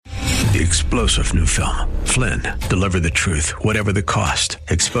the explosive new film, Flynn, Deliver the Truth, Whatever the Cost,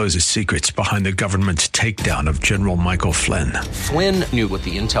 exposes secrets behind the government's takedown of General Michael Flynn. Flynn knew what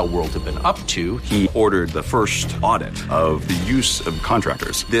the intel world had been up to. He ordered the first audit of the use of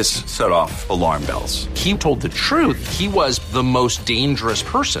contractors. This set off alarm bells. He told the truth. He was the most dangerous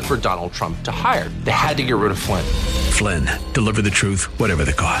person for Donald Trump to hire. They had to get rid of Flynn. Flynn, Deliver the Truth, Whatever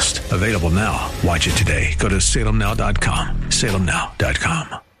the Cost. Available now. Watch it today. Go to salemnow.com.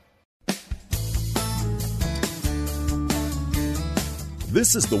 salemnow.com.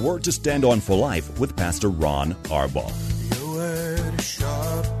 This is the Word to Stand On for Life with Pastor Ron Arbaugh. Your word is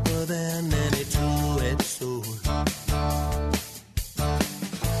sharper than any two-edged sword,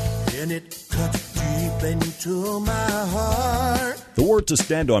 and it cuts deep into my heart. The Word to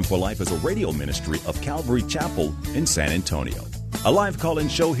Stand On for Life is a radio ministry of Calvary Chapel in San Antonio. A live call-in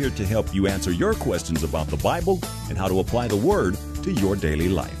show here to help you answer your questions about the Bible and how to apply the Word to your daily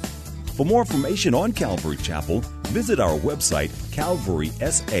life. For more information on Calvary Chapel, visit our website,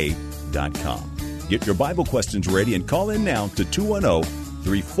 calvarysa.com. Get your Bible questions ready and call in now to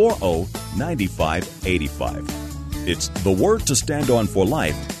 210-340-9585. It's The Word to Stand On for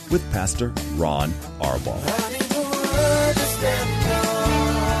Life with Pastor Ron Arbaugh.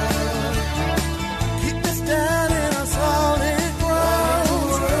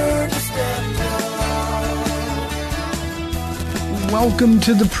 Welcome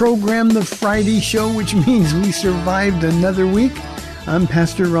to the program, The Friday Show, which means we survived another week. I'm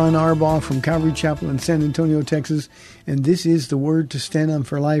Pastor Ron Arbaugh from Calvary Chapel in San Antonio, Texas, and this is The Word to Stand On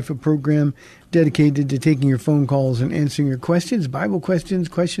for Life, a program dedicated to taking your phone calls and answering your questions, Bible questions,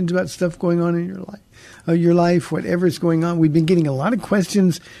 questions about stuff going on in your life, whatever's going on. We've been getting a lot of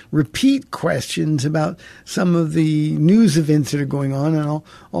questions, repeat questions about some of the news events that are going on, and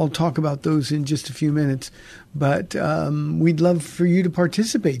I'll talk about those in just a few minutes. But we'd love for you to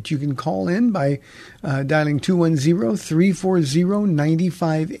participate. You can call in by dialing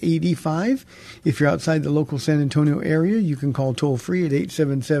 210-340-9585. If you're outside the local San Antonio area, you can call toll-free at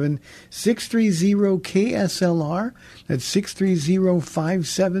 877-630-KSLR. That's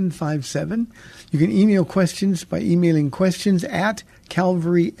 630-5757. You can email questions by emailing questions at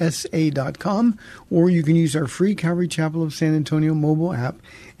calvarysa.com, or you can use our free Calvary Chapel of San Antonio mobile app.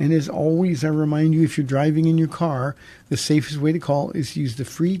 And as always, I remind you, if you're driving in your car, the safest way to call is to use the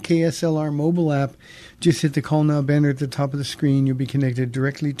free KSLR mobile app. Just hit the Call Now banner at the top of the screen. You'll be connected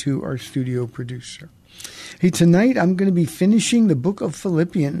directly to our studio producer. Hey, tonight I'm going to be finishing the book of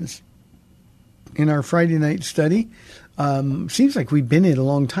Philippians in our Friday night study. Seems like we've been in it a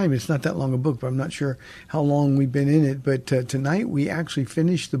long time. It's not that long a book, but I'm not sure how long we've been in it. But tonight we actually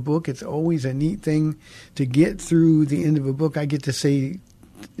finished the book. It's always a neat thing to get through the end of a book. I get to say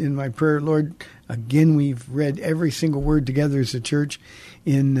in my prayer, Lord, again, we've read every single word together as a church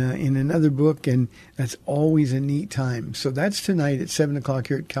in another book, and that's always a neat time. So that's tonight at 7 o'clock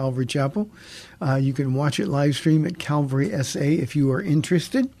here at Calvary Chapel. You can watch it live stream at Calvary SA if you are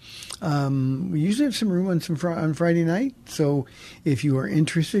interested. We usually have some room on Friday night, so if you are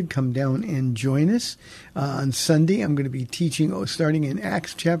interested, come down and join us. On Sunday, I'm going to be teaching, starting in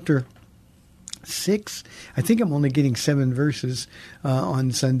Acts chapter 6. I think I'm only getting 7 verses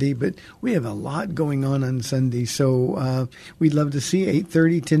on Sunday, but we have a lot going on Sunday. So we'd love to see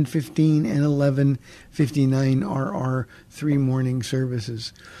 8:30, 10:15, and 11:59 are our 3 morning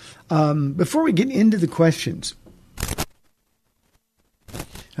services. Before we get into the questions,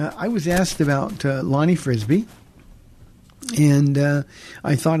 I was asked about Lonnie Frisbee. And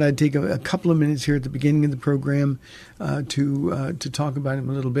I thought I'd take a couple of minutes here at the beginning of the program to talk about him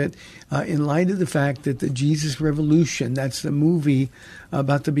a little bit, in light of the fact that the Jesus Revolution, that's the movie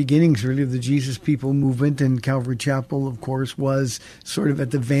about the beginnings, really, of the Jesus People movement. And Calvary Chapel, of course, was sort of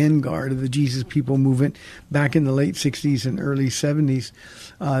at the vanguard of the Jesus People movement back in the late 60s and early 70s.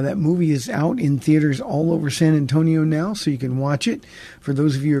 That movie is out in theaters all over San Antonio now, so you can watch it. For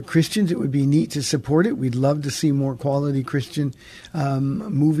those of you who are Christians, it would be neat to support it. We'd love to see more quality Christian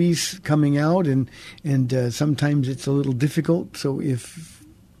movies coming out, and sometimes it's a little difficult. So if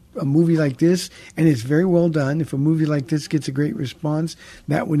a movie like this, and it's very well done, if a movie like this gets a great response,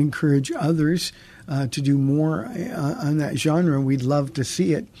 that would encourage others to do more on that genre. We'd love to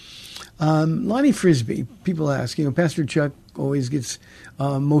see it. Lonnie Frisbee, people ask, Pastor Chuck always gets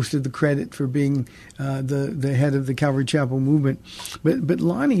most of the credit for being the head of the Calvary Chapel movement. But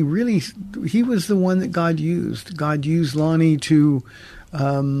Lonnie really, he was the one that God used. God used Lonnie to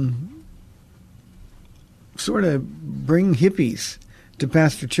sort of bring hippies to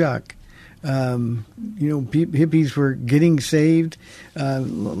Pastor Chuck. Hippies were getting saved.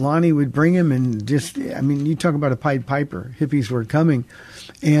 Lonnie would bring them, and you talk about a Pied Piper. Hippies were coming.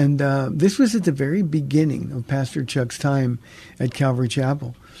 And this was at the very beginning of Pastor Chuck's time at Calvary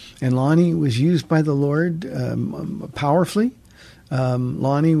Chapel. And Lonnie was used by the Lord powerfully.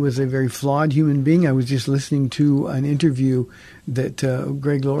 Lonnie was a very flawed human being. I was just listening to an interview that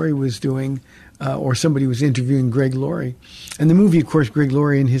Greg Laurie was doing, or somebody was interviewing Greg Laurie. And the movie, of course, Greg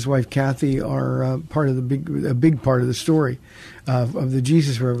Laurie and his wife Kathy are a big part of the story of the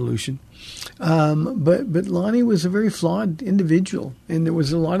Jesus Revolution. But Lonnie was a very flawed individual, and there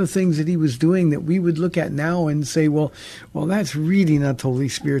was a lot of things that he was doing that we would look at now and say, well, that's really not the Holy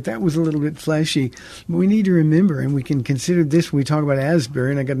Spirit. That was a little bit fleshy. But we need to remember, and we can consider this when we talk about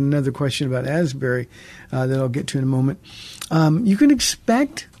Asbury, and I got another question about Asbury that I'll get to in a moment. You can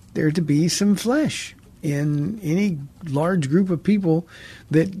expect there to be some flesh in any large group of people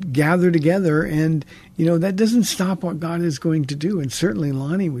that gather together, and that doesn't stop what God is going to do. And certainly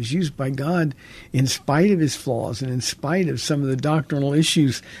Lonnie was used by God in spite of his flaws and in spite of some of the doctrinal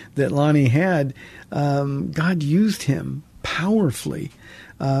issues that Lonnie had. God used him powerfully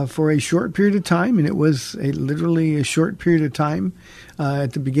for a short period of time, and it was literally a short period of time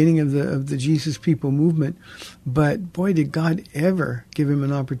at the beginning of the Jesus People movement. But boy, did God ever give him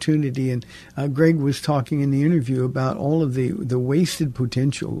an opportunity. And Greg was talking in the interview about all of the wasted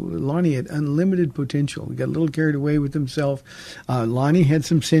potential. Lonnie had unlimited potential. He got a little carried away with himself. Lonnie had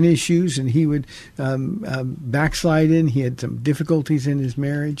some sin issues, and he would backslide in. He had some difficulties in his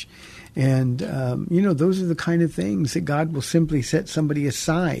marriage. And, those are the kind of things that God will simply set somebody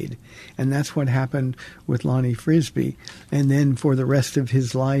aside. And that's what happened with Lonnie Frisbee. And then for the rest of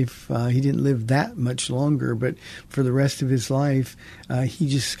his life, he didn't live that much longer, but for the rest of his life, he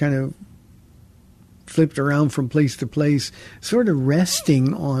just kind of flipped around from place to place, sort of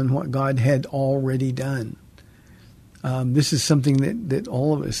resting on what God had already done. This is something that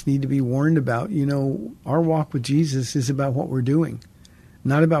all of us need to be warned about. Our walk with Jesus is about what we're doing.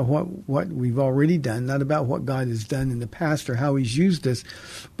 Not about what we've already done, not about what God has done in the past or how he's used us,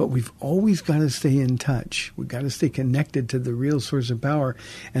 but we've always got to stay in touch. We've got to stay connected to the real source of power,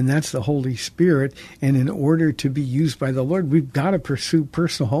 and that's the Holy Spirit. And in order to be used by the Lord, we've got to pursue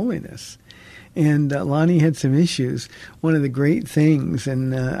personal holiness. And Lonnie had some issues. One of the great things,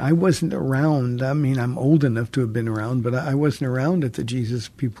 and I wasn't around. I mean, I'm old enough to have been around, but I wasn't around at the Jesus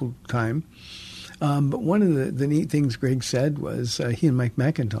People time. But one of the neat things Greg said was he and Mike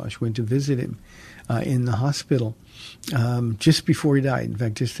McIntosh went to visit him in the hospital just before he died. In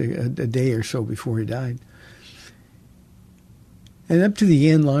fact, just a day or so before he died. And up to the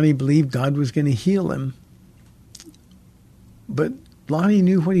end, Lonnie believed God was going to heal him. But Lonnie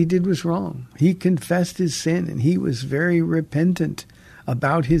knew what he did was wrong. He confessed his sin, and he was very repentant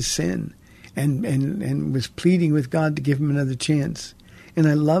about his sin and was pleading with God to give him another chance. And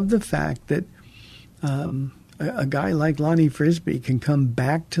I love the fact that a guy like Lonnie Frisbee can come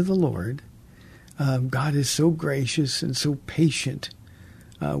back to the Lord. God is so gracious and so patient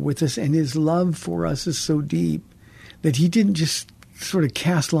with us, and his love for us is so deep that he didn't just sort of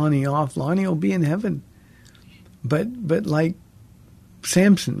cast Lonnie off. Lonnie will be in heaven. But like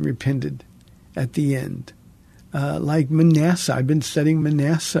Samson repented at the end. Like Manasseh, I've been studying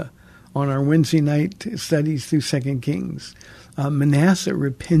Manasseh on our Wednesday night studies through 2 Kings. Manasseh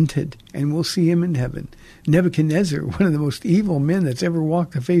repented, and we'll see him in heaven. Nebuchadnezzar, one of the most evil men that's ever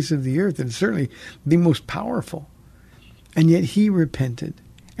walked the face of the earth, and certainly the most powerful. And yet he repented,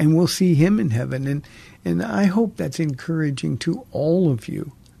 and we'll see him in heaven. And I hope that's encouraging to all of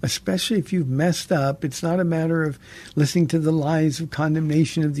you, especially if you've messed up. It's not a matter of listening to the lies of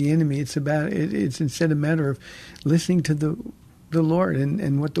condemnation of the enemy. It's instead a matter of listening to the Lord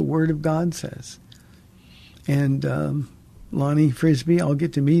and what the Word of God says. And Lonnie Frisbee, I'll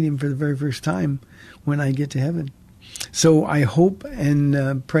get to meet him for the very first time when I get to heaven. So I hope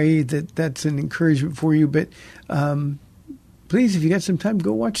and pray that that's an encouragement for you. But please, if you got some time,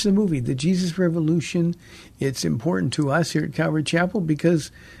 go watch the movie, The Jesus Revolution. It's important to us here at Calvary Chapel because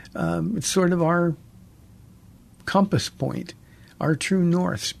it's sort of our compass point, our true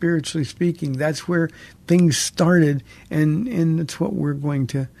north, spiritually speaking. That's where things started, and that's what we're going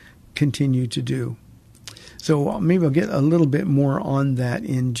to continue to do. So maybe I'll get a little bit more on that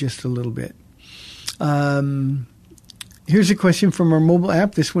in just a little bit. Here's a question from our mobile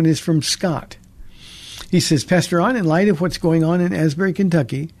app. This one is from Scott. He says, Pastor Ron, in light of what's going on in Asbury,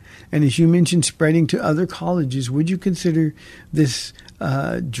 Kentucky, and as you mentioned, spreading to other colleges, would you consider this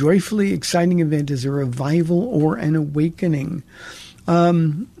joyfully exciting event as a revival or an awakening? At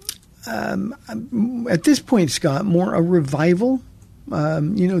this point, Scott, more a revival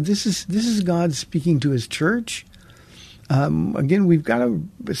This is God speaking to his church. Again, we've got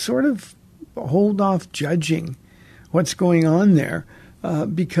to sort of hold off judging what's going on there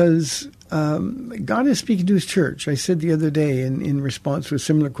because God is speaking to his church. I said the other day in response to a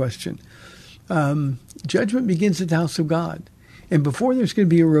similar question, judgment begins at the house of God. And before there's going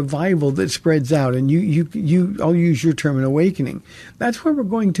to be a revival that spreads out, and I'll use your term, an awakening. That's where we're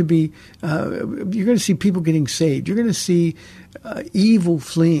going to be. You're going to see people getting saved. You're going to see evil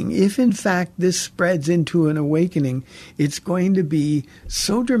fleeing. If in fact this spreads into an awakening, it's going to be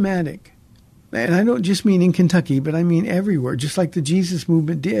so dramatic. And I don't just mean in Kentucky, but I mean everywhere, just like the Jesus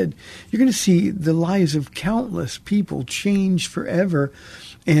movement did. You're going to see the lives of countless people change forever,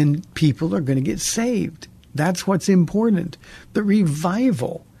 and people are going to get saved. That's what's important. The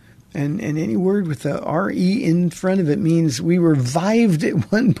revival, and any word with the R-E in front of it means we were revived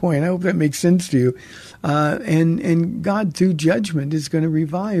at one point. I hope that makes sense to you. And God, through judgment, is going to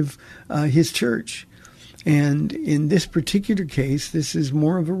revive his church. And in this particular case, this is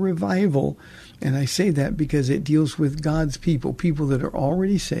more of a revival. And I say that because it deals with God's people that are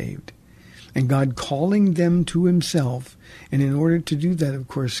already saved, and God calling them to himself. And in order to do that, of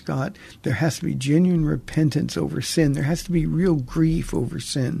course, Scott, there has to be genuine repentance over sin. There has to be real grief over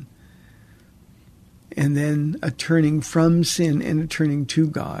sin. And then a turning from sin and a turning to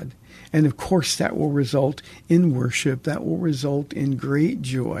God. And of course, that will result in worship. That will result in great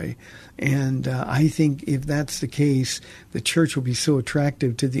joy. And I think if that's the case, the church will be so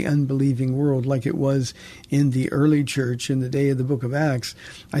attractive to the unbelieving world like it was in the early church in the day of the book of Acts.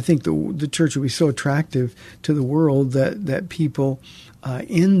 I think the church will be so attractive to the world that people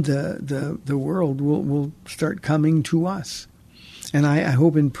in the world will start coming to us. And I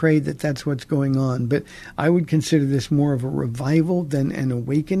hope and pray that that's what's going on. But I would consider this more of a revival than an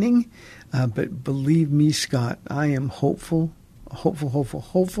awakening. But believe me, Scott, I am hopeful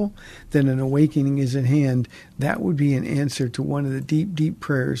that an awakening is at hand. That would be an answer to one of the deep, deep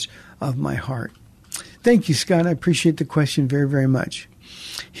prayers of my heart. Thank you, Scott. I appreciate the question very, very much.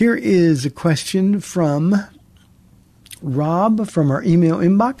 Here is a question from Rob from our email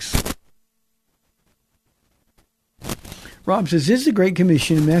inbox. Rob says, is the Great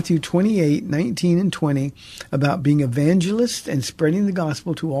Commission in Matthew 28, 19 and 20 about being evangelists and spreading the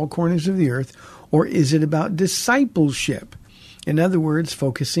gospel to all corners of the earth, or is it about discipleship? In other words,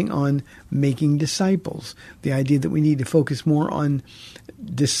 focusing on making disciples. The idea that we need to focus more on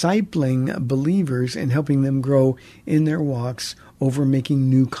discipling believers and helping them grow in their walks over making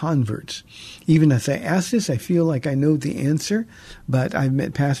new converts. Even as I ask this, I feel like I know the answer, but I've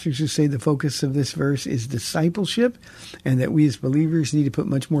met pastors who say the focus of this verse is discipleship, and that we as believers need to put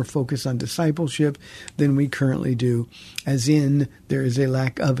much more focus on discipleship than we currently do, as in there is a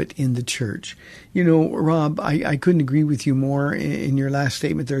lack of it in the church. You know, Rob, I couldn't agree with you more in your last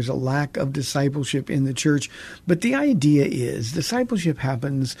statement. There's a lack of discipleship in the church, but the idea is discipleship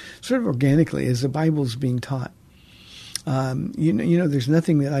happens sort of organically as the Bible's being taught. There's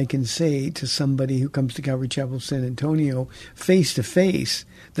nothing that I can say to somebody who comes to Calvary Chapel of San Antonio face to face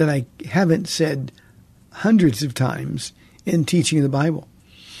that I haven't said hundreds of times in teaching the Bible.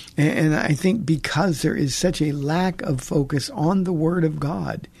 And I think because there is such a lack of focus on the Word of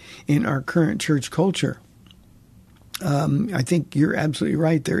God in our current church culture, I think you're absolutely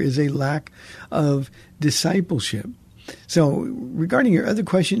right. There is a lack of discipleship. So regarding your other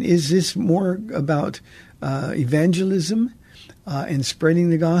question, is this more about evangelism and spreading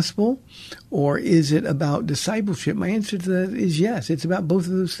the gospel, or is it about discipleship? My answer to that is yes. It's about both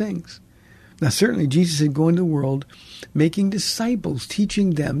of those things. Now, certainly Jesus said, go into the world, making disciples,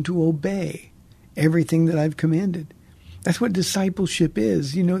 teaching them to obey everything that I've commanded. That's what discipleship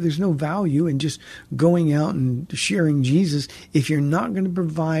is. You know, there's no value in just going out and sharing Jesus if you're not going to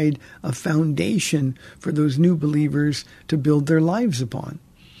provide a foundation for those new believers to build their lives upon.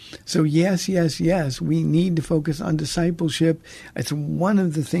 So yes, we need to focus on discipleship. It's one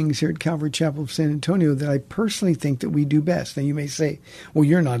of the things here at Calvary Chapel of San Antonio that I personally think that we do best. Now you may say, well,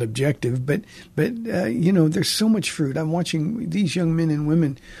 you're not objective, but there's so much fruit. I'm watching these young men and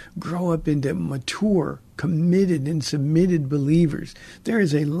women grow up into mature, committed, and submitted believers. There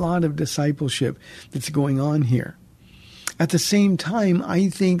is a lot of discipleship that's going on here. At the same time, I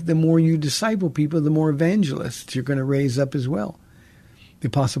think the more you disciple people, the more evangelists you're going to raise up as well. The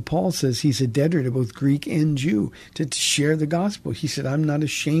Apostle Paul says he's a debtor to both Greek and Jew to share the gospel. He said, I'm not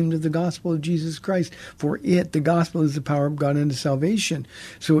ashamed of the gospel of Jesus Christ, for the gospel is the power of God unto salvation.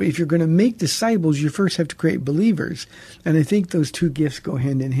 So if you're going to make disciples, you first have to create believers. And I think those two gifts go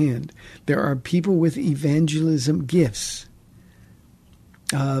hand in hand. There are people with evangelism gifts.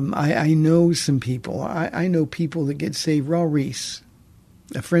 I know some people. I know people that get saved. Raw Reese.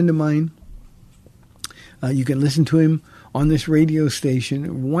 a friend of mine. You can listen to him on this radio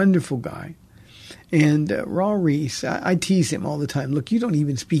station. Wonderful guy. And Raw Reese, I tease him all the time. Look, you don't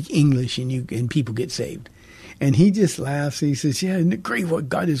even speak English and people get saved. And he just laughs. And he says, yeah, isn't it great what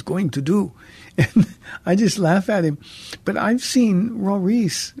God is going to do? And I just laugh at him. But I've seen Raw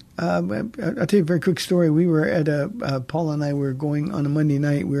Reese. I'll tell you a very quick story. We were at Paul and I were going on a Monday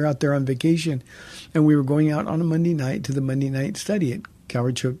night. We were out there on vacation. And we were going out on a Monday night to the Monday night study at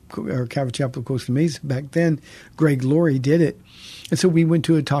Calvary Chapel of Costa Mesa. Back then, Greg Laurie did it. And so we went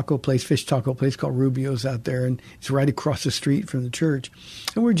to a fish taco place called Rubio's out there, and it's right across the street from the church.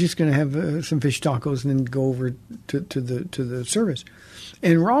 And we're just going to have some fish tacos and then go over to the service.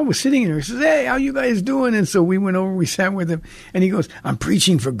 And Raw was sitting there. He says, hey, how you guys doing? And so we went over, we sat with him, and he goes, I'm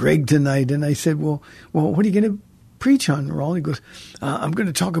preaching for Greg tonight. And I said, well, what are you going to preach on, Raw? He goes, I'm going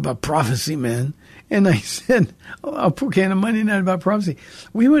to talk about prophecy, man. And I said, okay, on a Monday night about prophecy.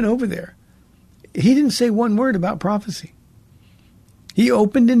 We went over there. He didn't say one word about prophecy. He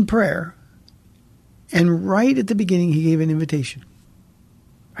opened in prayer, and right at the beginning, he gave an invitation.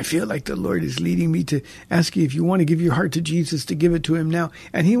 I feel like the Lord is leading me to ask you if you want to give your heart to Jesus, to give it to him now.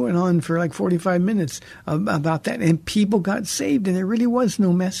 And he went on for like 45 minutes about that, and people got saved, and there really was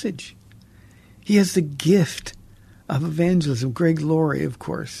no message. He has the gift of evangelism. Greg Laurie, of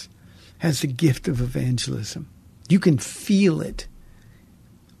course, has the gift of evangelism. You can feel it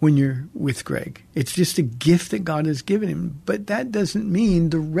when you're with Greg. It's just a gift that God has given him. But that doesn't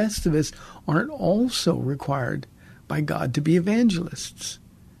mean the rest of us aren't also required by God to be evangelists.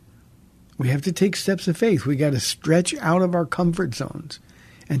 We have to take steps of faith. We got to stretch out of our comfort zones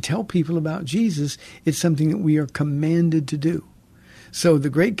and tell people about Jesus. It's something that we are commanded to do. So the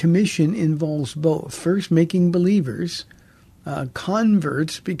Great Commission involves both. First, making believers,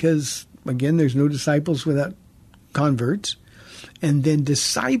 converts, because, again, there's no disciples without converts. And then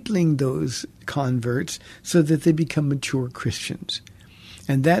discipling those converts so that they become mature Christians.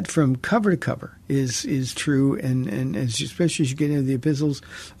 And that from cover to cover is true. And especially as you get into the epistles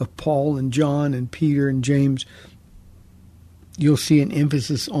of Paul and John and Peter and James, you'll see an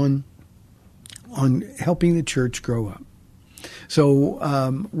emphasis on helping the church grow up. So,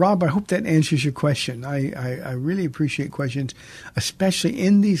 Rob, I hope that answers your question. I really appreciate questions, especially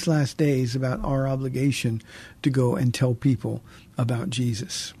in these last days, about our obligation to go and tell people about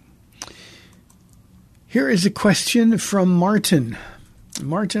Jesus. Here is a question from Martin.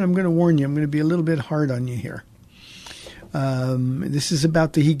 Martin, I'm going to warn you, I'm going to be a little bit hard on you here. This is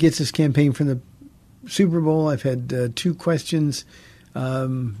about the He Gets Us campaign from the Super Bowl. I've had 2 questions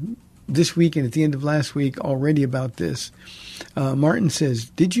this week and at the end of last week already about this. Martin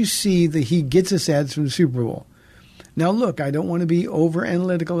says, did you see the He Gets Us ads from the Super Bowl? Now, look, I don't want to be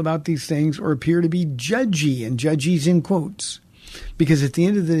over-analytical about these things or appear to be judgy, and judgy's in quotes, because at the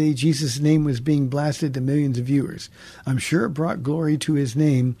end of the day, Jesus' name was being blasted to millions of viewers. I'm sure it brought glory to his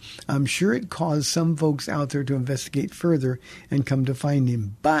name. I'm sure it caused some folks out there to investigate further and come to find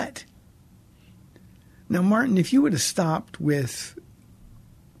him. But, now, Martin, if you would have stopped with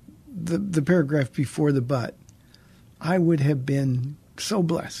the paragraph before the but, I would have been so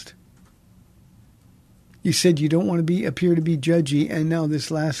blessed. You said you don't want to appear to be judgy, and now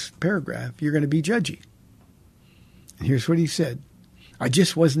this last paragraph, you're going to be judgy. And here's what he said. I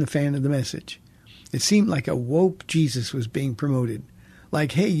just wasn't a fan of the message. It seemed like a woke Jesus was being promoted.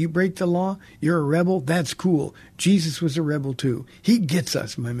 Like, hey, you break the law, you're a rebel, that's cool. Jesus was a rebel too. He gets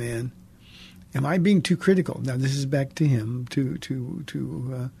us, my man. Am I being too critical? Now, this is back to him,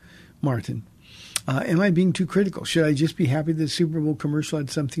 to Martin. Am I being too critical? Should I just be happy that the Super Bowl commercial had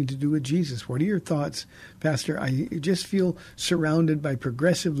something to do with Jesus? What are your thoughts, Pastor? I just feel surrounded by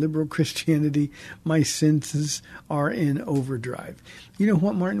progressive liberal Christianity. My senses are in overdrive. You know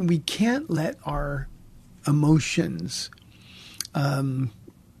what, Martin? We can't let our emotions cause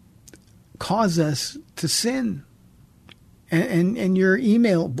us to sin. And your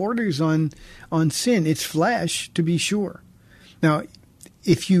email borders on sin. It's flesh, to be sure. Now,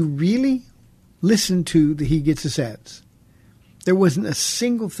 if you really listen to the He Gets Us ads, there wasn't a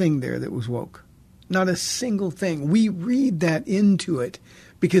single thing there that was woke. Not a single thing. We read that into it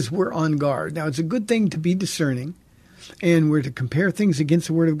because we're on guard. Now, it's a good thing to be discerning, and we're to compare things against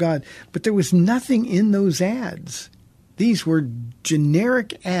the Word of God, but there was nothing in those ads. These were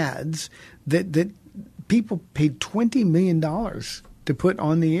generic ads that people paid $20 million to put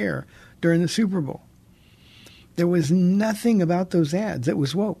on the air during the Super Bowl. There was nothing about those ads that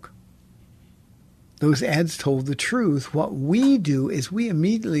was woke. Those ads told the truth. What we do is we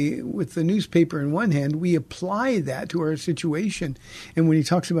immediately, with the newspaper in one hand, we apply that to our situation. And when he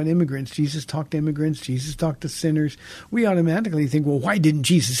talks about immigrants, Jesus talked to immigrants, Jesus talked to sinners, we automatically think, well, why didn't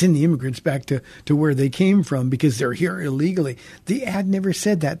Jesus send the immigrants back to where they came from? Because they're here illegally. The ad never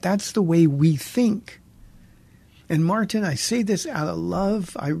said that. That's the way we think. And Martin, I say this out of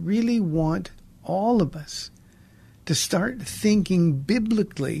love. I really want all of us to start thinking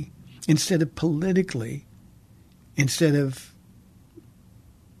biblically instead of politically, instead of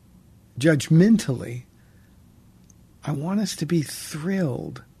judgmentally. I want us to be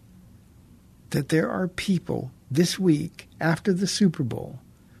thrilled that there are people this week after the Super Bowl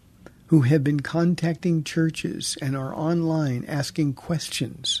who have been contacting churches and are online asking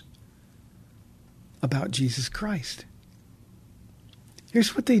questions about Jesus Christ.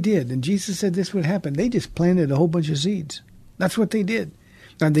 Here's what they did, and Jesus said this would happen. They just planted a whole bunch of seeds. That's what they did.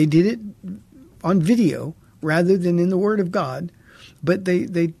 Now, they did it on video rather than in the Word of God, but they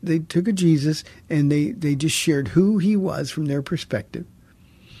took a Jesus and they just shared who he was from their perspective.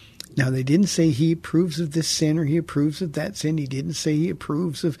 Now, they didn't say he approves of this sin or he approves of that sin. He didn't say he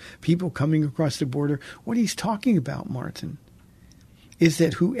approves of people coming across the border. What he's talking about, Martin, is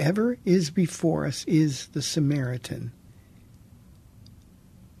that whoever is before us is the Samaritan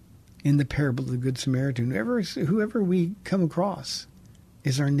in the parable of the Good Samaritan. Whoever we come across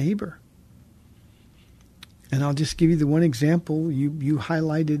is our neighbor. And I'll just give you the one example. You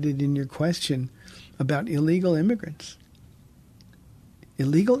highlighted it in your question about illegal immigrants.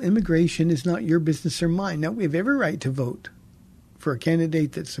 Illegal immigration is not your business or mine. Now, we have every right to vote for a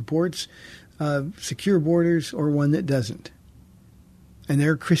candidate that supports secure borders or one that doesn't. And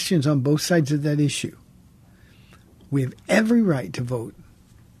there are Christians on both sides of that issue. We have every right to vote,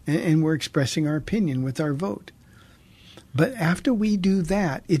 and we're expressing our opinion with our vote. But after we do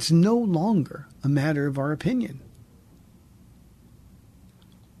that, it's no longer a matter of our opinion.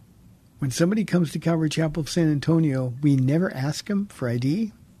 When somebody comes to Calvary Chapel of San Antonio, we never ask them for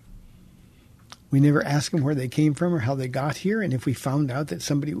ID. We never ask them where they came from or how they got here. And if we found out that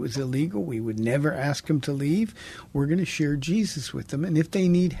somebody was illegal, we would never ask them to leave. We're going to share Jesus with them. And if they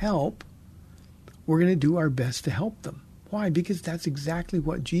need help, we're going to do our best to help them. Why? Because that's exactly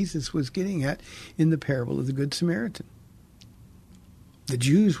what Jesus was getting at in the parable of the Good Samaritan. The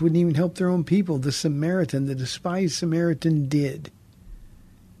Jews wouldn't even help their own people. The Samaritan, the despised Samaritan, did.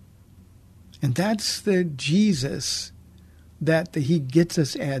 And that's the Jesus that the He Gets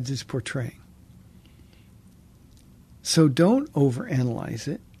Us ads is portraying. So don't overanalyze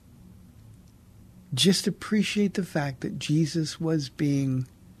it. Just appreciate the fact that Jesus was being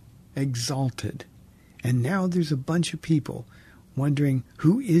exalted. And now there's a bunch of people wondering,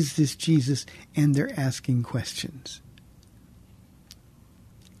 who is this Jesus? And they're asking questions.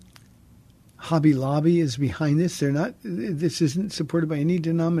 Hobby Lobby is behind this. This isn't supported by any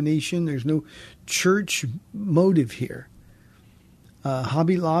denomination. There's no church motive here.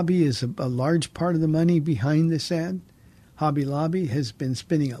 Hobby Lobby is a large part of the money behind this ad. Hobby Lobby has been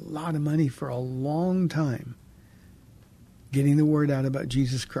spending a lot of money for a long time getting the word out about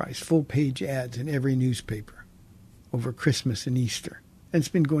Jesus Christ. Full page ads in every newspaper over Christmas and Easter. And it's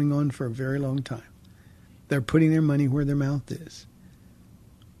been going on for a very long time. They're putting their money where their mouth is.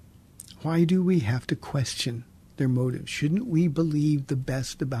 Why do we have to question their motives? Shouldn't we believe the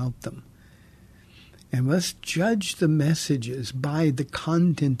best about them? And let's judge the messages by the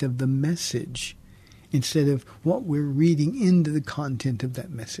content of the message instead of what we're reading into the content of that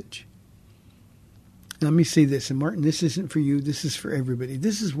message. Now, let me say this, and Martin, this isn't for you, this is for everybody.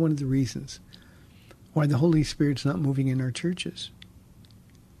 This is one of the reasons why the Holy Spirit's not moving in our churches.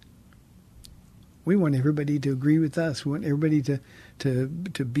 We want everybody to agree with us. We want everybody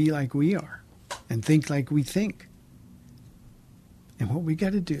to be like we are and think like we think. And what we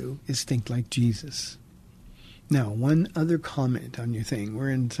got to do is think like Jesus. Now, one other comment on your thing. We're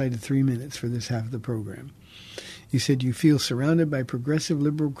inside of 3 minutes for this half of the program. You said you feel surrounded by progressive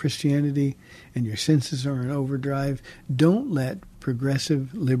liberal Christianity and your senses are in overdrive. Don't let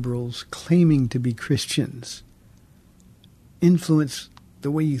progressive liberals claiming to be Christians influence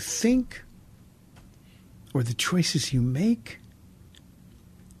the way you think or the choices you make.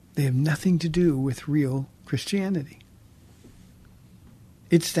 They have nothing to do with real Christianity.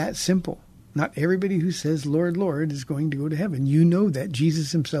 It's that simple. Not everybody who says, Lord, Lord, is going to go to heaven. You know that.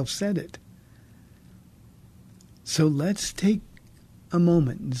 Jesus himself said it. So let's take a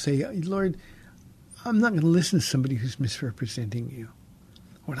moment and say, Lord, I'm not going to listen to somebody who's misrepresenting you.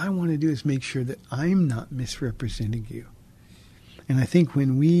 What I want to do is make sure that I'm not misrepresenting you. And I think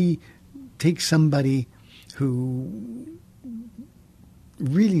when we take somebody who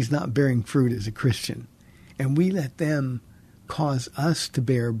really is not bearing fruit as a Christian, and we let them cause us to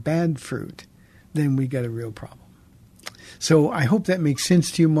bear bad fruit, then we got a real problem. So I hope that makes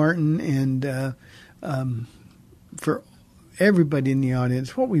sense to you, Martin, and for everybody in the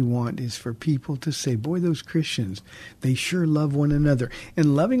audience, what we want is for people to say, boy, those Christians, they sure love one another.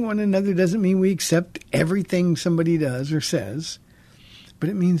 And loving one another doesn't mean we accept everything somebody does or says, but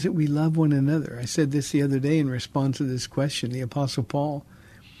it means that we love one another. I said this the other day in response to this question. The Apostle Paul,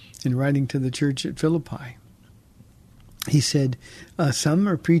 in writing to the church at Philippi, he said, some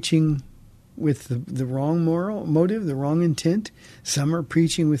are preaching with the wrong moral motive, the wrong intent. Some are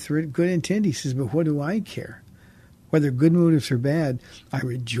preaching with good intent. He says, but what do I care? Whether good motives or bad, I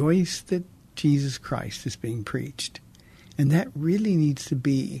rejoice that Jesus Christ is being preached. And that really needs to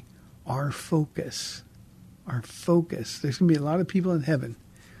be our focus. Our focus. There's going to be a lot of people in heaven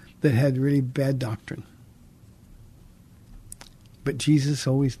that had really bad doctrine. But Jesus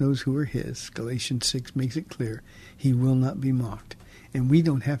always knows who are his. Galatians 6 makes it clear. He will not be mocked. And we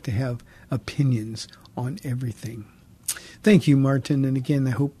don't have to have opinions on everything. Thank you, Martin. And again,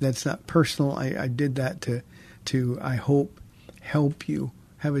 I hope that's not personal. I did that to I hope, help you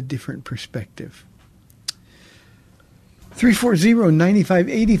have a different perspective.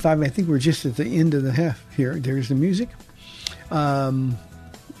 340-9585. I think we're just at the end of the half here. There's the music.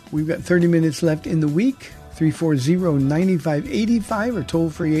 We've got 30 minutes left in the week. 340-9585 or toll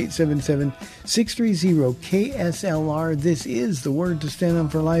free 877-630-KSLR. This is the Word to Stand On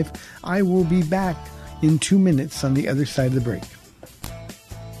for Life. I will be back in 2 minutes on the other side of the break.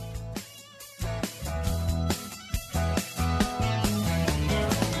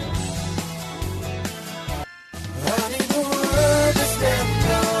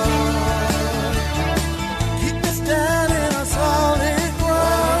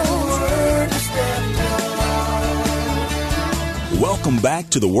 Welcome back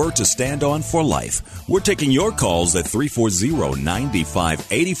to the Word to Stand On for Life. We're taking your calls at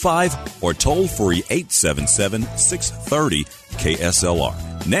 340-9585 or toll free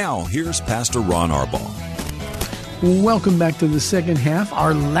 877-630-KSLR. Now, here's Pastor Ron Arbaugh. Welcome back to the second half,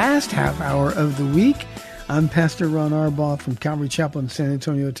 our last half hour of the week. I'm Pastor Ron Arbaugh from Calvary Chapel in San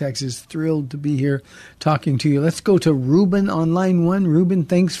Antonio, Texas. Thrilled to be here talking to you. Let's go to Ruben on line 1. Ruben,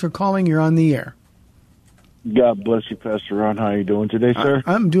 thanks for calling. You're on the air. God bless you, Pastor Ron. How are you doing today, sir?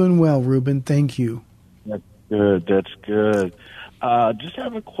 I'm doing well, Ruben. Thank you. That's good. That's good. Just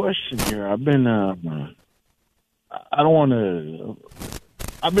have a question here. I've been, I've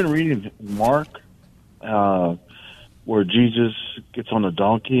been reading Mark, where Jesus gets on a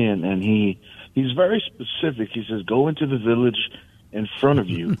donkey and he's very specific. He says, go into the village in front of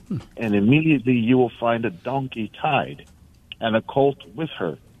you and immediately you will find a donkey tied and a colt with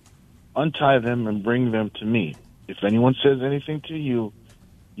her. Untie them and bring them to me. If anyone says anything to you,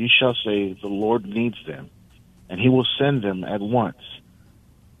 you shall say, the Lord needs them, and he will send them at once.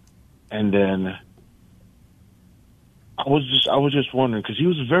 And then I was just wondering, because he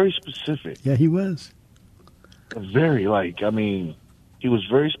was very specific. Yeah, he was. He was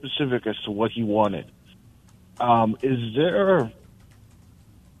very specific as to what he wanted. Is there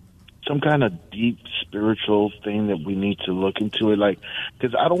some kind of deep spiritual thing that we need to look into it? Like,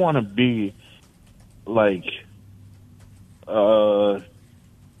 because I don't want to be like some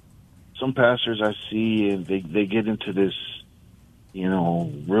pastors I see, and they get into this,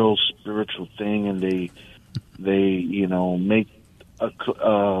 real spiritual thing, and they make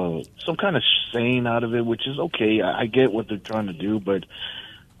some kind of saying out of it, which is okay. I get what they're trying to do, but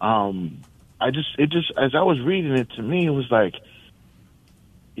as I was reading it, to me, it was like,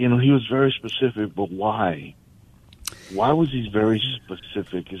 he was very specific, but why? Why was he very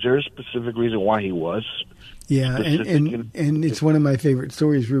specific? Is there a specific reason why he was? Yeah, and it's one of my favorite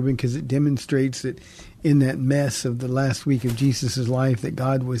stories, Ruben, because it demonstrates that in that mess of the last week of Jesus' life, that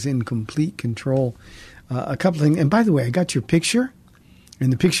God was in complete control. A couple things, and by the way, I got your picture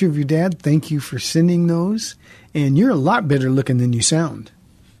and the picture of your dad. Thank you for sending those, and you're a lot better looking than you sound.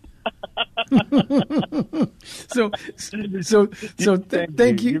 so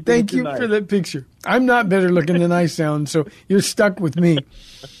thank you for that picture. I'm not better looking than I sound, so you're stuck with me.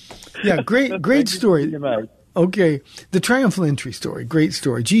 Yeah, great story. Okay, the triumphal entry story, great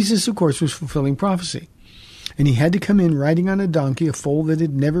story. Jesus, of course, was fulfilling prophecy, and he had to come in riding on a donkey, a foal that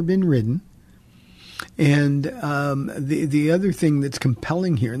had never been ridden. And the other thing that's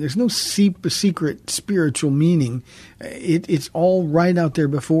compelling here, and there's no secret spiritual meaning, it's all right out there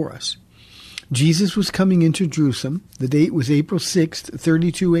before us. Jesus was coming into Jerusalem. The date was April 6th,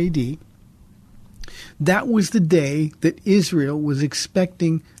 32 A.D. That was the day that Israel was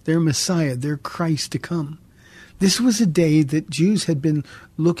expecting their Messiah, their Christ, to come. This was a day that Jews had been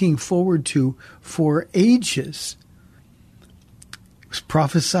looking forward to for ages. It was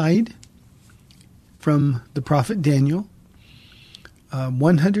prophesied from the prophet Daniel,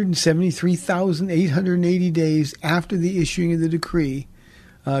 173,880 days after the issuing of the decree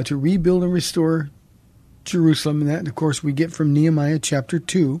to rebuild and restore Jerusalem. And that, of course, we get from Nehemiah chapter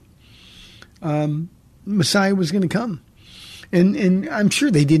 2. Messiah was going to come. And I'm sure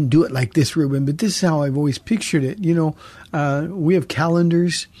they didn't do it like this, Reuben, but this is how I've always pictured it. You know, we have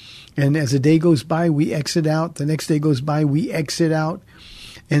calendars, and as a day goes by, we exit out. The next day goes by, we exit out.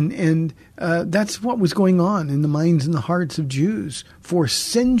 And that's what was going on in the minds and the hearts of Jews for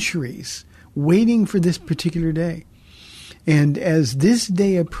centuries, waiting for this particular day. And as this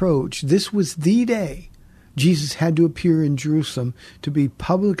day approached, this was the day Jesus had to appear in Jerusalem to be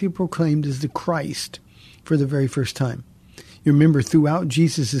publicly proclaimed as the Christ for the very first time. You remember throughout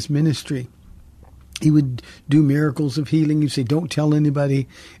Jesus' ministry, he would do miracles of healing. He'd say, don't tell anybody.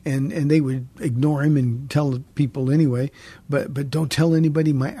 And they would ignore him and tell people anyway. But don't tell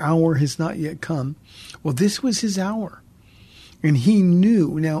anybody, my hour has not yet come. Well, this was his hour. And he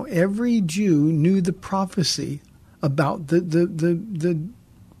knew. Now, every Jew knew the prophecy about the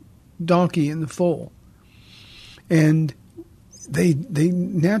donkey and the foal. And they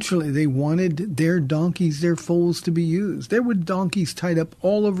naturally wanted their donkeys, their foals to be used. There were donkeys tied up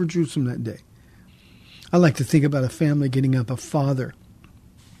all over Jerusalem that day. I like to think about a family getting up, a father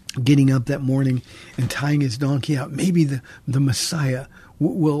getting up that morning and tying his donkey out. Maybe the Messiah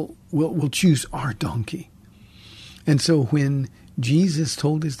will choose our donkey. And so when Jesus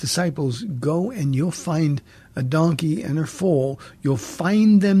told his disciples, go and you'll find a donkey and her foal, you'll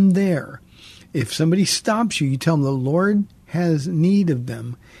find them there. If somebody stops you, you tell them the Lord has need of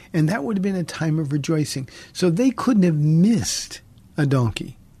them. And that would have been a time of rejoicing. So they couldn't have missed a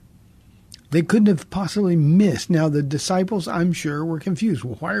donkey. They couldn't have possibly missed. Now, the disciples, I'm sure, were confused.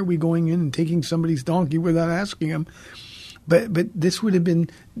 Well, why are we going in and taking somebody's donkey without asking them? But this would have been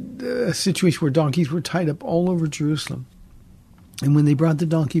a situation where donkeys were tied up all over Jerusalem. And when they brought the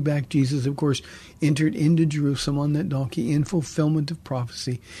donkey back, Jesus, of course, entered into Jerusalem on that donkey in fulfillment of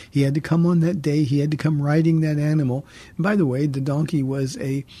prophecy. He had to come on that day. He had to come riding that animal. And by the way, the donkey was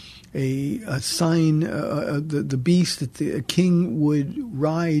a sign, the beast that the king would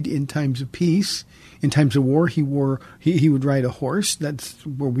ride in times of peace. In times of war, he would ride a horse. That's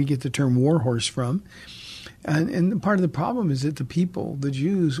where we get the term war horse from. And part of the problem is that the people, the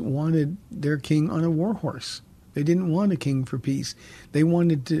Jews, wanted their king on a war horse. They didn't want a king for peace. They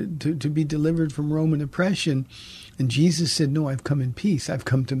wanted to be delivered from Roman oppression. And Jesus said, no, I've come in peace. I've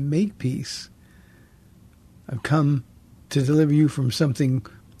come to make peace. I've come to deliver you from something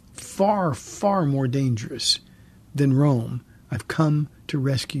far, far more dangerous than Rome. I've come to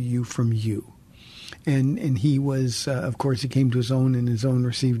rescue you from you. And he was, of course, he came to his own, and his own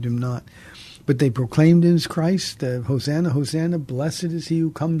received him not. But they proclaimed him as Christ. Hosanna, Hosanna, blessed is he who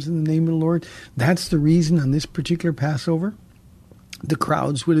comes in the name of the Lord. That's the reason on this particular Passover, the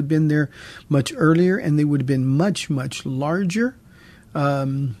crowds would have been there much earlier, and they would have been much, much larger.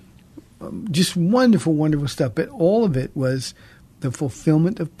 Just wonderful, wonderful stuff. But all of it was the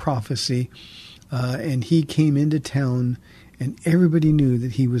fulfillment of prophecy. And he came into town, and everybody knew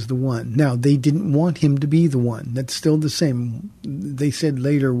that he was the one. Now, they didn't want him to be the one. That's still the same. They said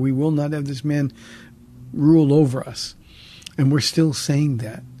later, we will not have this man rule over us. And we're still saying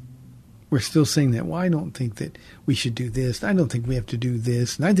that. We're still saying that. Well, I don't think that we should do this. I don't think we have to do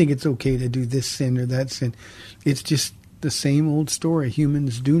this. And I think it's okay to do this sin or that sin. It's just the same old story.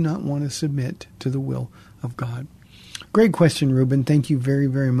 Humans do not want to submit to the will of God. Great question, Reuben. Thank you very,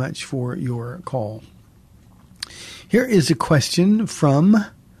 very much for your call. Here is a question from,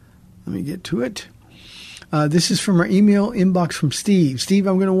 let me get to it. This is from our email inbox from Steve. Steve,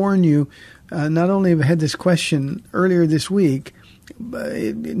 I'm going to warn you, not only have I had this question earlier this week,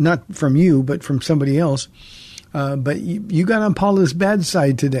 not from you, but from somebody else, but you got on Paula's bad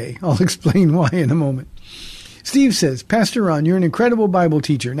side today. I'll explain why in a moment. Steve says, Pastor Ron, you're an incredible Bible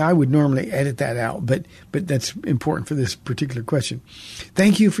teacher. Now, I would normally edit that out, but that's important for this particular question.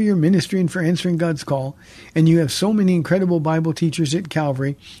 Thank you for your ministry and for answering God's call. And you have so many incredible Bible teachers at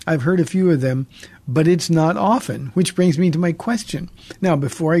Calvary. I've heard a few of them, but it's not often, which brings me to my question. Now,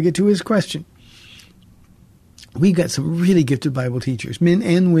 before I get to his question, we've got some really gifted Bible teachers, men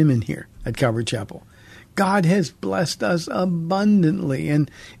and women here at Calvary Chapel. God has blessed us abundantly,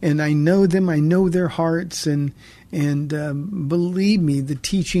 and I know them. I know their hearts, and believe me, the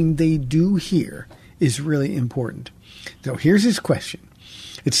teaching they do here is really important. So here's his question.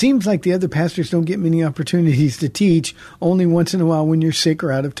 It seems like the other pastors don't get many opportunities to teach, only once in a while when you're sick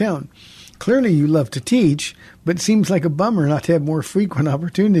or out of town. Clearly you love to teach, but it seems like a bummer not to have more frequent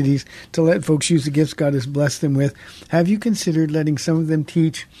opportunities to let folks use the gifts God has blessed them with. Have you considered letting some of them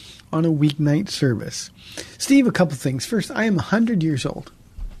teach on a weeknight service? Steve, a couple things. First, I am 100 years old,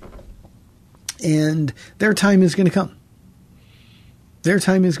 and their time is going to come. Their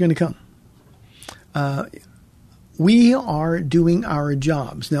time is going to come. We are doing our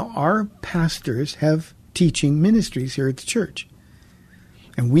jobs. Now, our pastors have teaching ministries here at the church.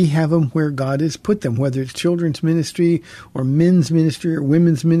 And we have them where God has put them, whether it's children's ministry or men's ministry or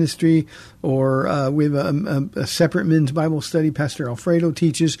women's ministry, or we have a separate men's Bible study. Pastor Alfredo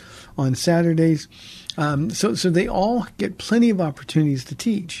teaches on Saturdays. So they all get plenty of opportunities to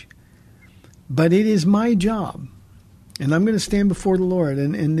teach. But it is my job. And I'm going to stand before the Lord.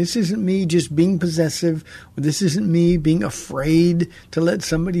 And this isn't me just being possessive. Or this isn't me being afraid to let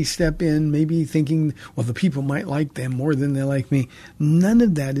somebody step in, maybe thinking, well, the people might like them more than they like me. None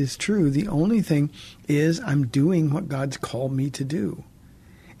of that is true. The only thing is I'm doing what God's called me to do.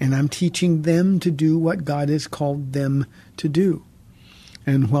 And I'm teaching them to do what God has called them to do.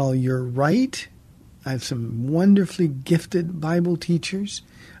 And while you're right, I have some wonderfully gifted Bible teachers.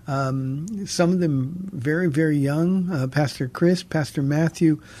 Some of them very, very young. Pastor Chris, Pastor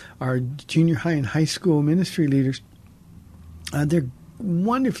Matthew, our junior high and high school ministry leaders. They're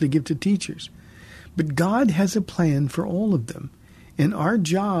wonderfully gifted teachers. But God has a plan for all of them. And our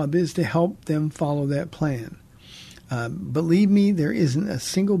job is to help them follow that plan. Believe me, there isn't a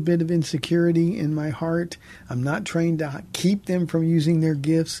single bit of insecurity in my heart. I'm not trying to keep them from using their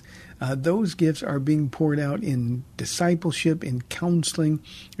gifts. Those gifts are being poured out in discipleship, in counseling,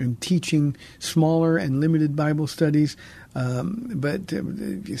 in teaching smaller and limited Bible studies. But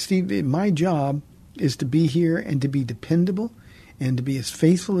Steve, my job is to be here and to be dependable and to be as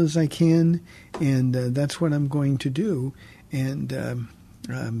faithful as I can. And that's what I'm going to do. And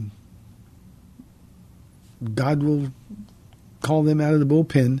God will call them out of the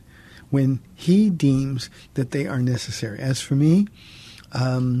bullpen when He deems that they are necessary. As for me,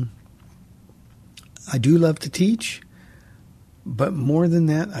 I do love to teach, but more than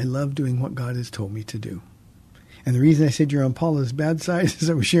that, I love doing what God has told me to do. And the reason I said you're on Paula's bad side is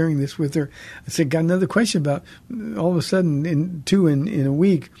I was sharing this with her. I said, got another question about all of a sudden in a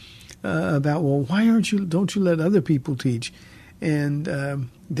week about, well, why don't you let other people teach? And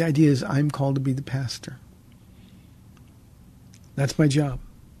the idea is I'm called to be the pastor. That's my job.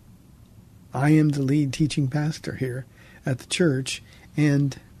 I am the lead teaching pastor here at the church,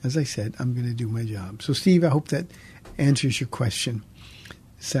 and as I said, I'm going to do my job. So, Steve, I hope that answers your question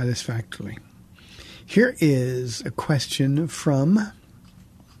satisfactorily. Here is a question from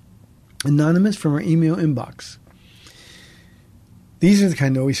Anonymous from our email inbox. These are the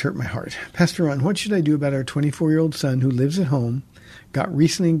kind that always hurt my heart. Pastor Ron, what should I do about our 24-year-old son who lives at home, got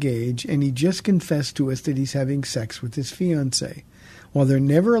recently engaged, and he just confessed to us that he's having sex with his fiancée? While they're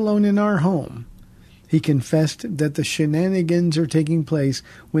never alone in our home, he confessed that the shenanigans are taking place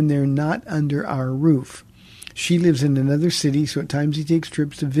when they're not under our roof. She lives in another city, so at times he takes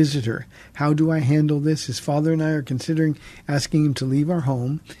trips to visit her. How do I handle this? His father and I are considering asking him to leave our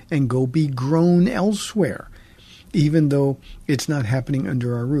home and go be grown elsewhere, even though it's not happening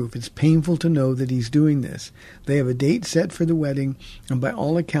under our roof. It's painful to know that he's doing this. They have a date set for the wedding, and by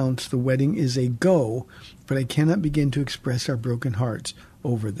all accounts, the wedding is a go, but I cannot begin to express our broken hearts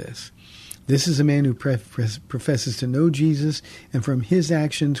over this. This is a man who professes to know Jesus, and from his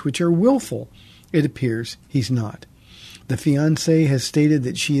actions, which are willful, it appears he's not. The fiancée has stated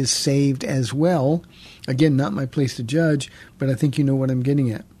that she is saved as well. Again, not my place to judge, but I think you know what I'm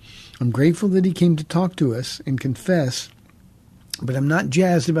getting at. I'm grateful that he came to talk to us and confess, but I'm not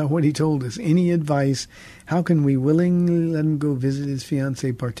jazzed about what he told us. Any advice? How can we willingly let him go visit his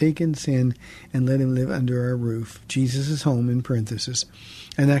fiancée, partake in sin, and let him live under our roof? Jesus is home, in parenthesis,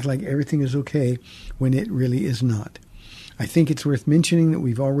 and act like everything is okay when it really is not. I think it's worth mentioning that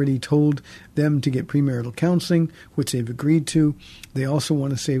we've already told them to get premarital counseling, which they've agreed to. They also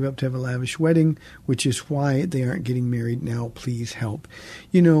want to save up to have a lavish wedding, which is why they aren't getting married now. Please help.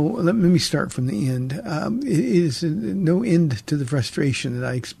 You know, let me start from the end. It is no end to the frustration that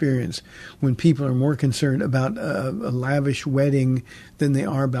I experience when people are more concerned about a lavish wedding than they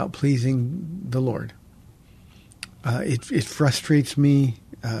are about pleasing the Lord. It frustrates me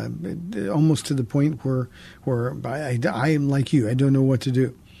almost to the point where I am like you. I don't know what to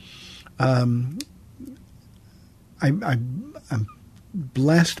do. I'm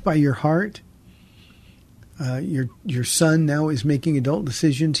blessed by your heart. Your son now is making adult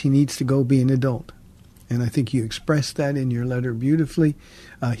decisions. He needs to go be an adult. And I think you expressed that in your letter beautifully.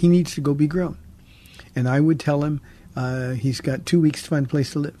 He needs to go be grown. And I would tell him he's got 2 weeks to find a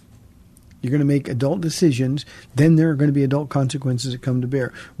place to live. You're going to make adult decisions. Then there are going to be adult consequences that come to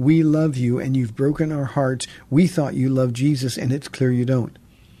bear. We love you, and you've broken our hearts. We thought you loved Jesus, and it's clear you don't.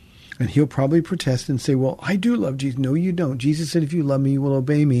 And he'll probably protest and say, well, I do love Jesus. No, you don't. Jesus said, if you love me, you will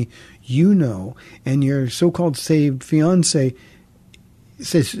obey me. You know. And your so-called saved fiance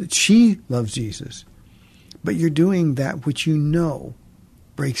says that she loves Jesus. But you're doing that which you know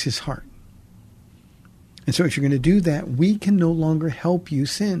breaks his heart. And so if you're going to do that, we can no longer help you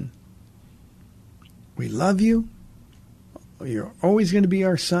sin. We love you. You're always going to be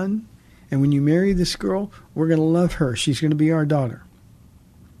our son. And when you marry this girl, we're going to love her. She's going to be our daughter.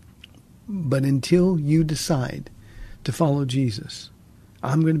 But until you decide to follow Jesus,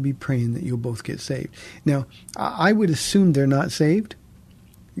 I'm going to be praying that you'll both get saved. Now, I would assume they're not saved.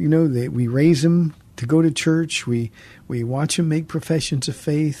 You know, we raise them to go to church. We watch them make professions of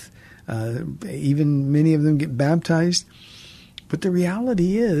faith. Even many of them get baptized. But the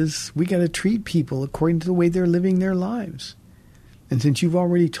reality is we got to treat people according to the way they're living their lives. And since you've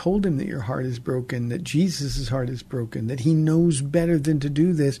already told him that your heart is broken, that Jesus' heart is broken, that he knows better than to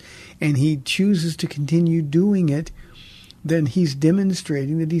do this, and he chooses to continue doing it, then he's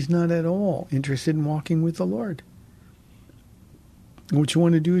demonstrating that he's not at all interested in walking with the Lord. What you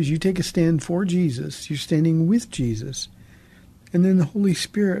want to do is you take a stand for Jesus. You're standing with Jesus. And then the Holy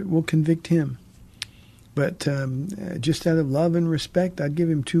Spirit will convict him. But just out of love and respect, I'd give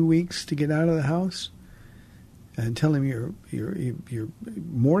him 2 weeks to get out of the house. And tell him you're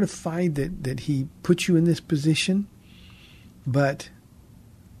mortified that he put you in this position. But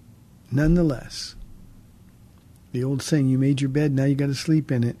nonetheless, the old saying, you made your bed, now you got to sleep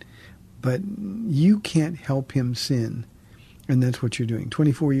in it. But you can't help him sin. And that's what you're doing.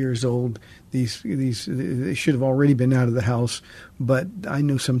 24 years old, these they should have already been out of the house. But I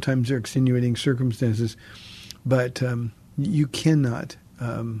know sometimes there are extenuating circumstances. But you cannot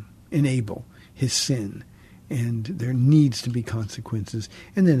enable his sin. And there needs to be consequences.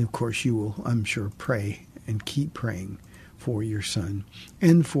 And then, of course, you will, I'm sure, pray and keep praying for your son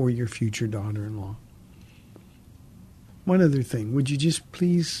and for your future daughter-in-law. One other thing. Would you just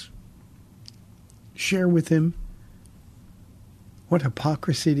please share with him what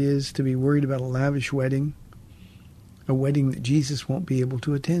hypocrisy it is to be worried about a lavish wedding, a wedding that Jesus won't be able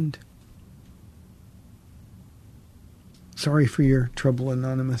to attend? Sorry for your trouble,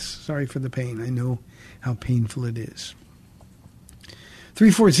 Anonymous. Sorry for the pain. I know how painful it is.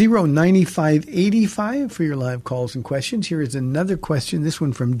 340-9585 for your live calls and questions. Here is another question, this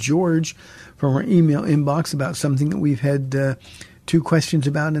one from George from our email inbox about something that we've had 2 questions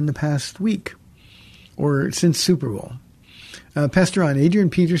about in the past week or since Super Bowl. Pastor Ron, Adrian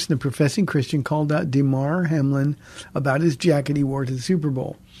Peterson, a professing Christian, called out Damar Hamlin about his jacket he wore to the Super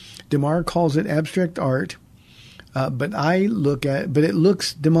Bowl. Damar calls it abstract art, but it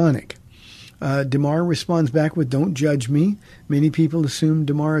looks demonic. Damar responds back with, don't judge me. Many people assume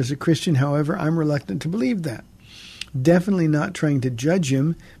Damar is a Christian. However, I'm reluctant to believe that. Definitely not trying to judge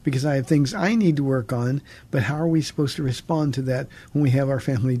him because I have things I need to work on. But how are we supposed to respond to that when we have our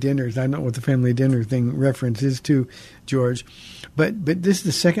family dinners? I don't know what the family dinner thing reference is to, George. But this is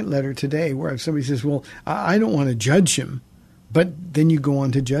the second letter today where somebody says, well, I don't want to judge him. But then you go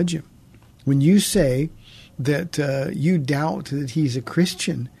on to judge him. When you say that you doubt that he's a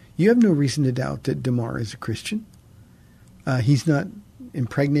Christian, you have no reason to doubt that Damar is a Christian. He's not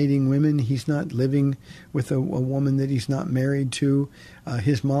impregnating women. He's not living with a woman that he's not married to.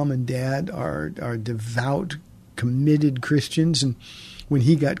 His mom and dad are devout, committed Christians. And when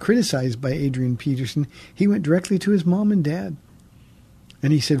he got criticized by Adrian Peterson, he went directly to his mom and dad.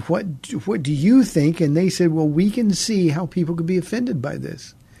 And he said, what do you think? And they said, well, we can see how people could be offended by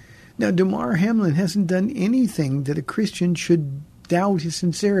this. Now, Damar Hamlin hasn't done anything that a Christian should doubt his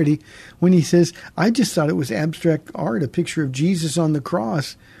sincerity when he says, I just thought it was abstract art, a picture of Jesus on the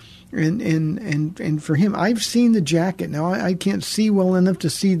cross. And for him, I've seen the jacket. Now, I can't see well enough to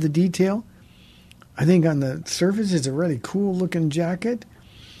see the detail. I think on the surface it's a really cool looking jacket,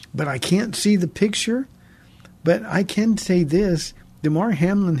 but I can't see the picture. But I can say this, Damar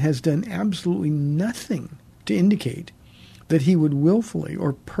Hamlin has done absolutely nothing to indicate that he would willfully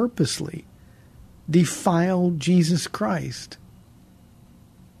or purposely defile Jesus Christ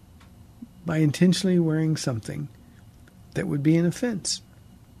by intentionally wearing something that would be an offense.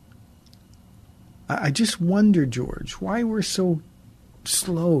 I just wonder, George, why we're so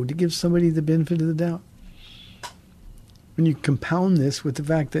slow to give somebody the benefit of the doubt. When you compound this with the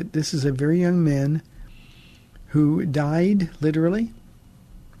fact that this is a very young man who died, literally,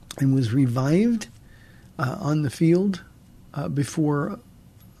 and was revived on the field before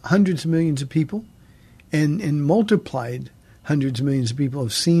hundreds of millions of people and multiplied Hundreds of millions of people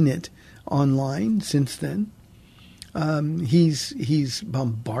have seen it online since then. He's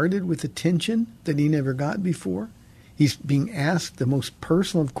bombarded with attention that he never got before. He's being asked the most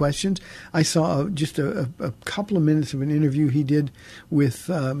personal of questions. I saw just a couple of minutes of an interview he did with,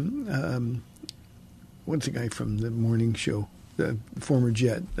 what's the guy from the morning show, the former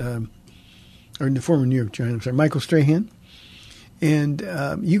Jet, or the former New York Giant, I'm sorry, Michael Strahan. And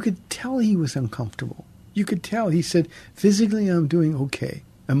you could tell he was uncomfortable. You could tell. He said, physically, I'm doing okay.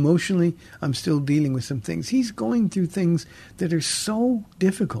 Emotionally, I'm still dealing with some things. He's going through things that are so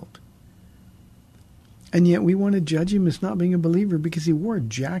difficult. And yet we want to judge him as not being a believer because he wore a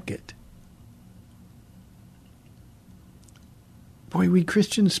jacket. Boy, we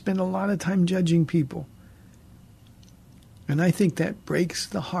Christians spend a lot of time judging people. And I think that breaks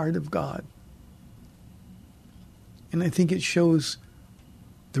the heart of God. And I think it shows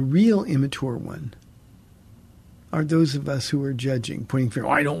the real immature one are those of us who are judging, pointing finger.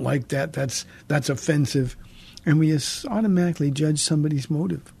 Oh, I don't like that. That's offensive. And we just automatically judge somebody's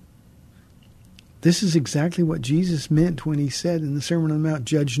motive. This is exactly what Jesus meant when he said in the Sermon on the Mount,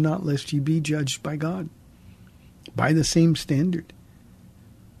 judge not lest ye be judged by God. By the same standard.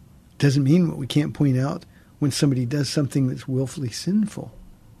 Doesn't mean what we can't point out when somebody does something that's willfully sinful.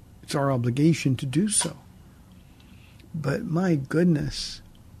 It's our obligation to do so. But my goodness,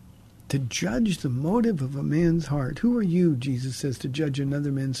 to judge the motive of a man's heart. Who are you, Jesus says, to judge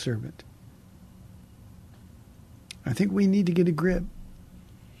another man's servant? I think we need to get a grip.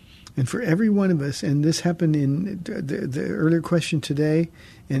 And for every one of us, and this happened in the earlier question today,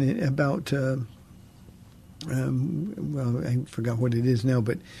 and about, well, I forgot what it is now,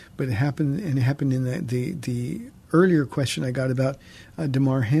 but it happened, and it happened in the earlier question I got about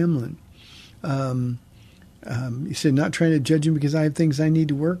Damar Hamlin. He said, not trying to judge him because I have things I need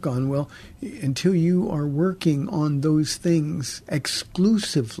to work on. Well, until you are working on those things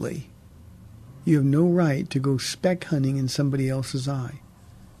exclusively, you have no right to go speck hunting in somebody else's eye.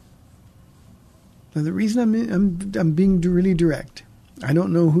 Now, the reason I'm being really direct, I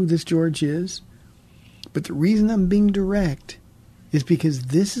don't know who this George is, but the reason I'm being direct is because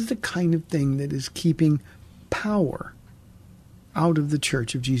this is the kind of thing that is keeping power out of the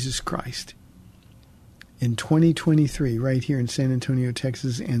Church of Jesus Christ. In 2023, right here in San Antonio,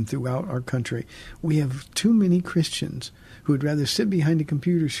 Texas, and throughout our country, we have too many Christians who would rather sit behind a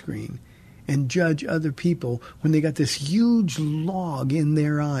computer screen and judge other people when they got this huge log in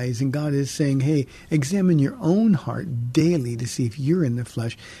their eyes. And God is saying, hey, examine your own heart daily to see if you're in the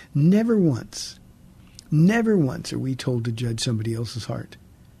flesh. Never once are we told to judge somebody else's heart.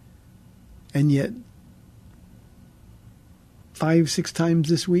 And yet, 5-6 times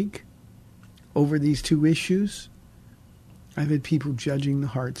this week, over these two issues, I've had people judging the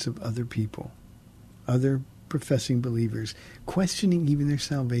hearts of other people, other professing believers, questioning even their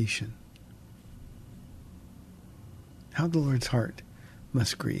salvation. How the Lord's heart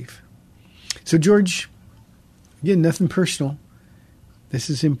must grieve. So, George, again, nothing personal. This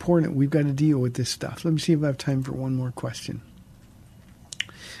is important. We've got to deal with this stuff. Let me see if I have time for one more question.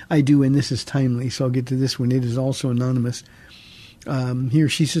 I do, and this is timely, so I'll get to this one. It is also anonymous. Here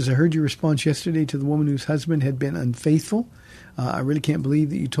she says, I heard your response yesterday to the woman whose husband had been unfaithful. I really can't believe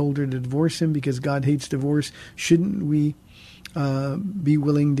that you told her to divorce him because God hates divorce. Shouldn't we be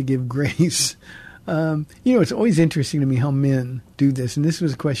willing to give grace? It's always interesting to me how men do this. And this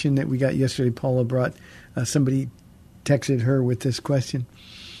was a question that we got yesterday. Paula brought, somebody texted her with this question.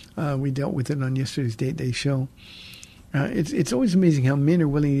 We dealt with it on yesterday's Date Day show. It's always amazing how men are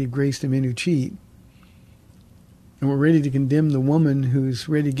willing to give grace to men who cheat. And we're ready to condemn the woman who's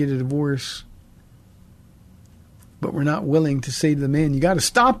ready to get a divorce. But we're not willing to say to the man, you got to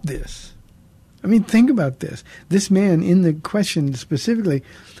stop this. I mean, think about this. This man in the question specifically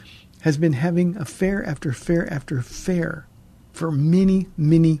has been having affair after affair after affair for many,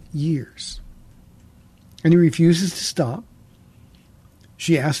 many years. And he refuses to stop.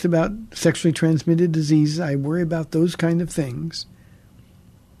 She asked about sexually transmitted diseases. I worry about those kind of things.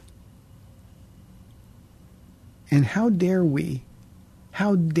 And how dare we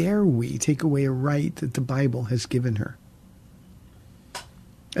take away a right that the Bible has given her?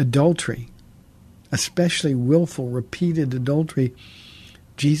 Adultery, especially willful, repeated adultery,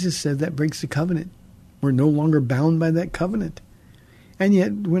 Jesus said that breaks the covenant. We're no longer bound by that covenant. And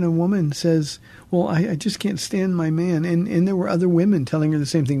yet when a woman says, well, I just can't stand my man, and there were other women telling her the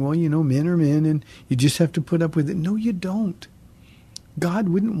same thing, well, men are men, and you just have to put up with it. No, you don't. God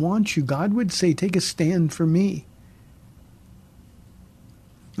wouldn't want you. God would say, take a stand for me.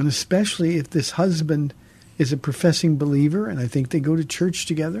 And especially if this husband is a professing believer, and I think they go to church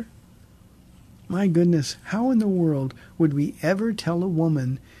together. My goodness, how in the world would we ever tell a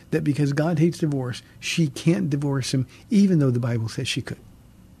woman that because God hates divorce, she can't divorce him, even though the Bible says she could?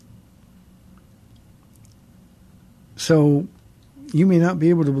 So you may not be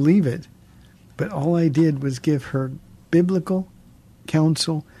able to believe it, but all I did was give her biblical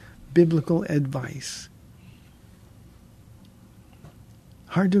counsel, biblical advice.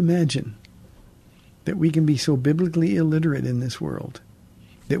 Hard to imagine that we can be so biblically illiterate in this world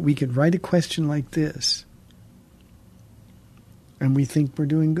that we could write a question like this and we think we're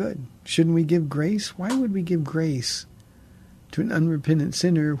doing good. Shouldn't we give grace? Why would we give grace to an unrepentant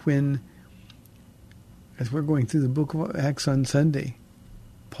sinner when, as we're going through the book of Acts on Sunday,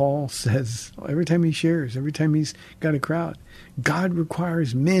 Paul says, every time he shares, every time he's got a crowd, God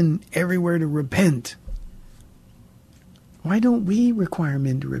requires men everywhere to repent. Why don't we require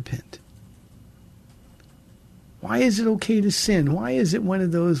men to repent? Why is it okay to sin? Why is it one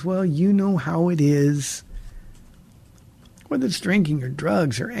of those, well, you know how it is? Whether it's drinking or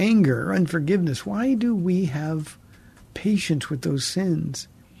drugs or anger or unforgiveness, why do we have patience with those sins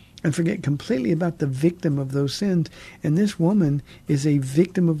and forget completely about the victim of those sins? And this woman is a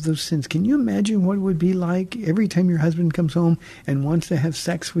victim of those sins. Can you imagine what it would be like every time your husband comes home and wants to have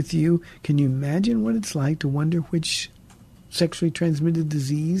sex with you? Can you imagine what it's like to wonder which sexually transmitted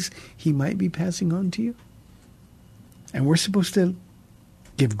disease he might be passing on to you? And we're supposed to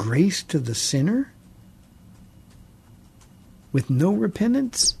give grace to the sinner with no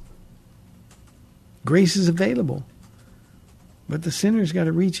repentance? Grace is available, but the sinner's got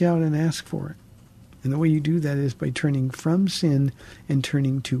to reach out and ask for it. And the way you do that is by turning from sin and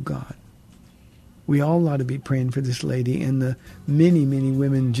turning to God. We all ought to be praying for this lady and the many, many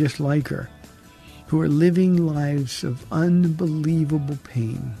women just like her who are living lives of unbelievable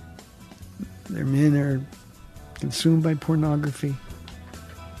pain. Their men are consumed by pornography,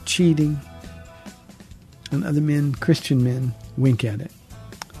 cheating, and other men, Christian men, wink at it.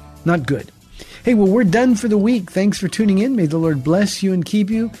 Not good. Hey, well, we're done for the week. Thanks for tuning in. May the Lord bless you and keep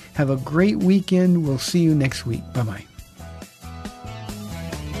you. Have a great weekend. We'll see you next week. Bye-bye.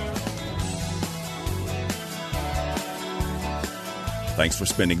 Thanks for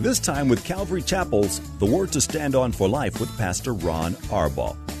spending this time with Calvary Chapel's The Word to Stand On for Life with Pastor Ron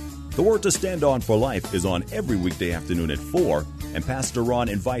Arbaugh. The Word to Stand On for Life is on every weekday afternoon at 4, and Pastor Ron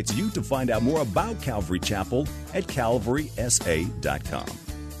invites you to find out more about Calvary Chapel at calvarysa.com.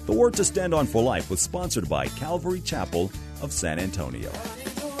 The Word to Stand On for Life was sponsored by Calvary Chapel of San Antonio.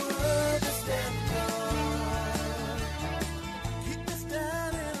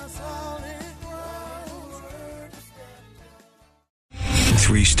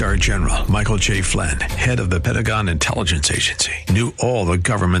 Three-star General Michael J. Flynn, head of the Pentagon Intelligence Agency, knew all the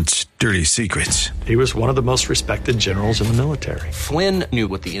government's dirty secrets. He was one of the most respected generals in the military. Flynn knew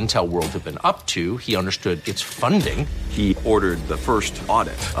what the intel world had been up to. He understood its funding. He ordered the first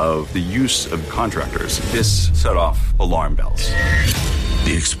audit of the use of contractors. This set off alarm bells.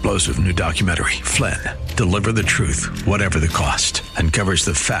 The explosive new documentary, Flynn, Deliver the Truth, Whatever the Cost, uncovers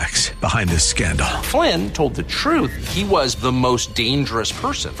the facts behind this scandal. Flynn told the truth. He was the most dangerous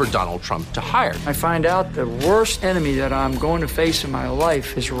person for Donald Trump to hire. I find out the worst enemy that I'm going to face in my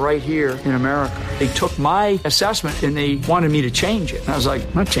life is right here in America. They took my assessment and they wanted me to change it. And I was like,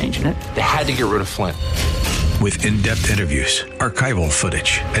 I'm not changing it. They had to get rid of Flynn. With in-depth interviews, archival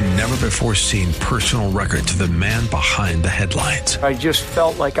footage, and never-before-seen personal records of the man behind the headlines. I just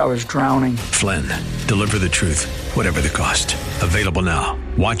felt like I was drowning. Flynn, Deliver the Truth, Whatever the Cost. Available now.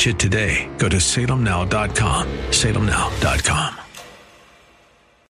 Watch it today. Go to salemnow.com. salemnow.com.